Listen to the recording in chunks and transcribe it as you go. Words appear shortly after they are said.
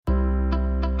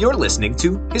You're listening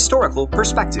to Historical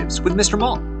Perspectives with Mr.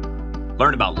 Malt.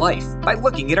 Learn about life by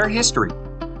looking at our history.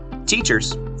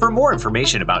 Teachers, for more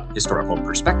information about historical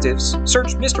perspectives,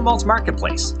 search Mr. Malt's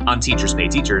Marketplace on Teachers Pay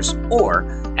Teachers or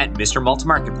at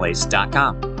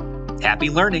mrmaltmarketplace.com. Happy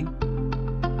learning!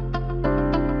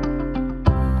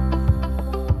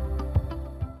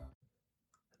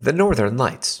 The Northern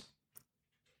Lights.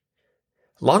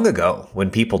 Long ago, when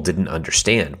people didn't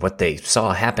understand what they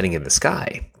saw happening in the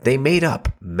sky, they made up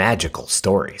magical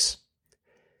stories.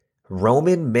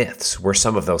 Roman myths were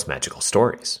some of those magical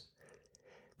stories.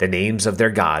 The names of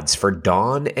their gods for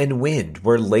dawn and wind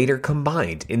were later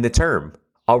combined in the term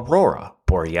Aurora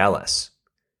Borealis.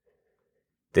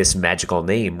 This magical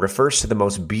name refers to the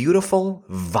most beautiful,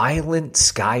 violent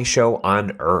sky show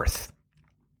on Earth.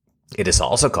 It is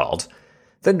also called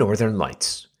the Northern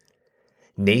Lights.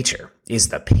 Nature is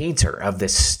the painter of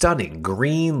this stunning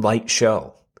green light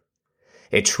show.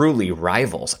 It truly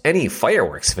rivals any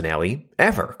fireworks finale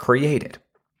ever created.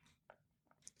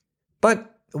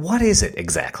 But what is it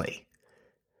exactly?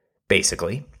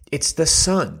 Basically, it's the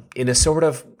sun in a sort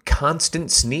of constant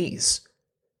sneeze.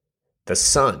 The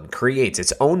sun creates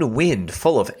its own wind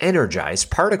full of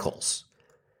energized particles.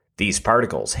 These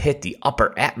particles hit the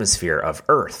upper atmosphere of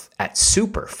Earth at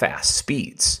super fast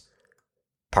speeds.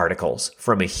 Particles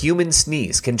from a human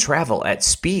sneeze can travel at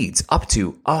speeds up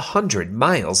to 100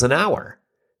 miles an hour.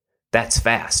 That's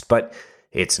fast, but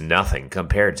it's nothing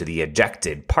compared to the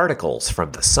ejected particles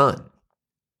from the sun.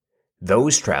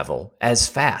 Those travel as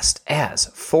fast as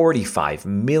 45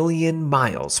 million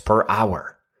miles per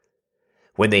hour.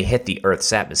 When they hit the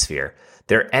Earth's atmosphere,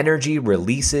 their energy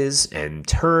releases and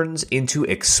turns into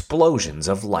explosions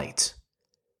of light.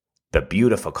 The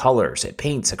beautiful colors it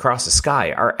paints across the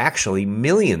sky are actually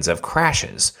millions of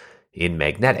crashes in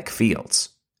magnetic fields.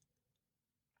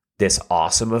 This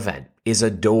awesome event is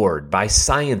adored by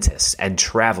scientists and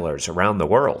travelers around the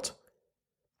world.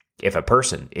 If a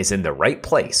person is in the right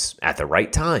place at the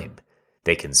right time,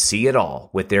 they can see it all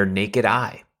with their naked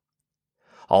eye.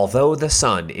 Although the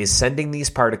sun is sending these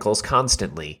particles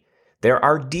constantly, there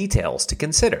are details to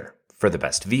consider for the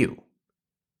best view.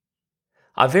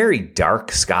 A very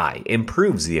dark sky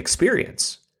improves the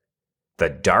experience. The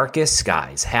darkest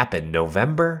skies happen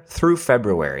November through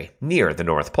February near the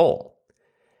North Pole,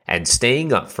 and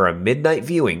staying up for a midnight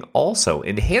viewing also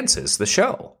enhances the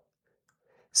show.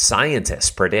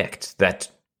 Scientists predict that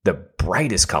the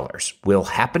brightest colors will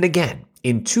happen again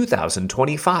in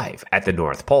 2025 at the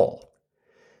North Pole.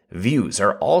 Views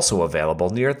are also available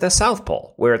near the South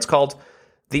Pole, where it's called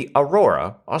the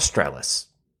Aurora Australis.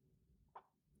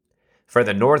 For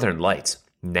the Northern Lights,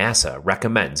 NASA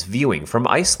recommends viewing from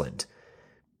Iceland,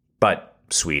 but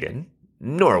Sweden,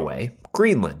 Norway,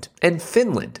 Greenland, and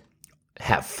Finland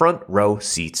have front row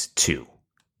seats too.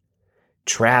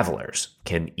 Travelers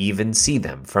can even see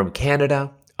them from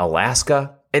Canada,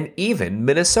 Alaska, and even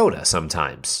Minnesota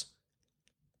sometimes.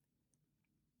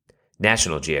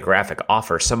 National Geographic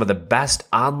offers some of the best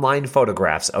online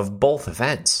photographs of both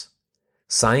events.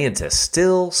 Scientists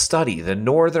still study the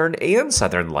Northern and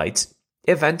Southern Lights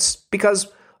events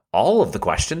because all of the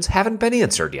questions haven't been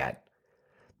answered yet.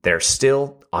 There's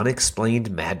still unexplained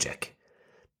magic,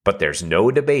 but there's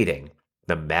no debating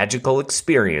the magical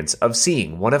experience of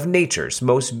seeing one of nature's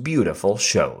most beautiful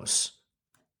shows.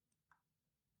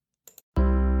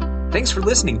 Thanks for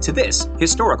listening to this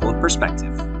Historical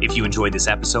Perspective. If you enjoyed this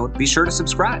episode, be sure to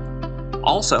subscribe.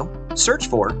 Also, search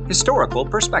for Historical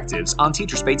Perspectives on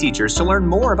Teachers Pay Teachers to learn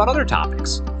more about other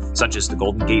topics, such as the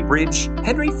Golden Gate Bridge,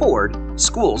 Henry Ford,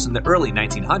 schools in the early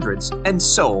 1900s, and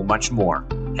so much more.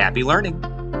 Happy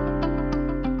learning!